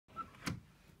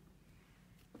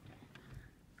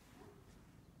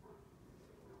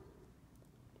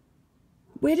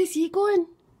Where is he going?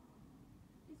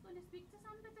 He's going to speak to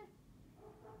somebody.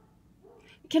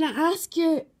 Can I ask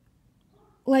you,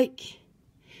 like,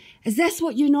 is this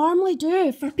what you normally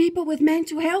do for people with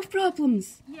mental health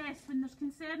problems? Yes, when there's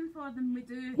concern for them, we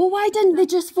do. Well, why didn't they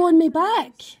just phone me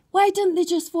back? Why didn't they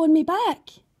just phone me back?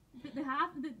 But they have.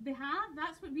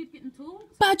 That's what we're getting told.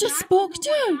 But I just spoke to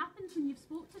you. What happens when you've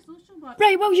spoke to social work?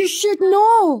 Right, well, you should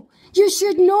know. You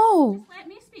should know. Just let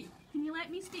me speak. Can you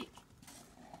let me speak?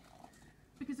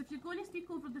 Because if you're going to speak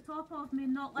over the top of me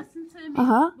and not listen to me,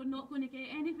 we're not going to get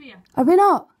anywhere. Are we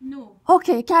not? No.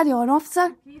 Okay, carry on,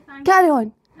 officer. Okay, thank Carry you.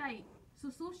 on. Right. So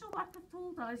social work have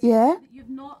told us Yeah. that you've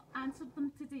not answered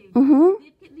them today. Mm-hmm.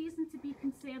 They've got reason to be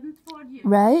concerned for you.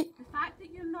 Right. The fact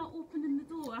that you're not opening the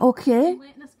door Okay. and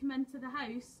letting us come into the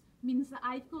house means that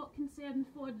I've got concern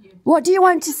for you. What do you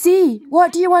want to see?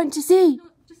 What do you want to see? No,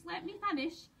 just let me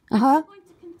finish. Uh-huh. If you're going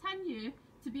to continue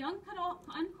to be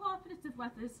uncooperative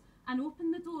with us and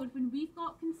open the door when we've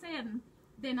got concern,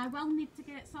 then I will need to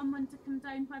get someone to come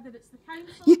down, whether it's the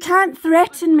council... You can't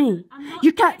threaten me.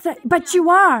 You can't, but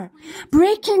you are.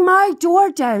 Breaking my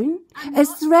door down is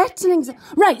threatening.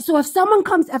 Right, so if someone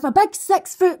comes, if a big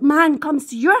 6-foot man comes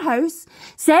to your house,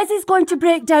 says he's going to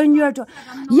break down your door.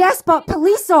 Yes, but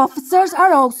police officers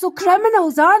are also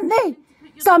criminals, aren't they?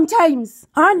 Sometimes,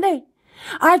 aren't they?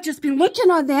 I've just been looking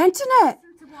on the internet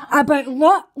about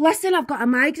listen, I've got a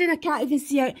migraine, I can't even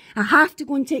see out. I have to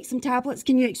go and take some tablets.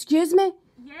 Can you excuse me?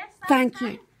 Yes, Thank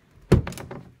you.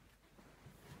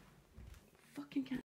 Fucking can't.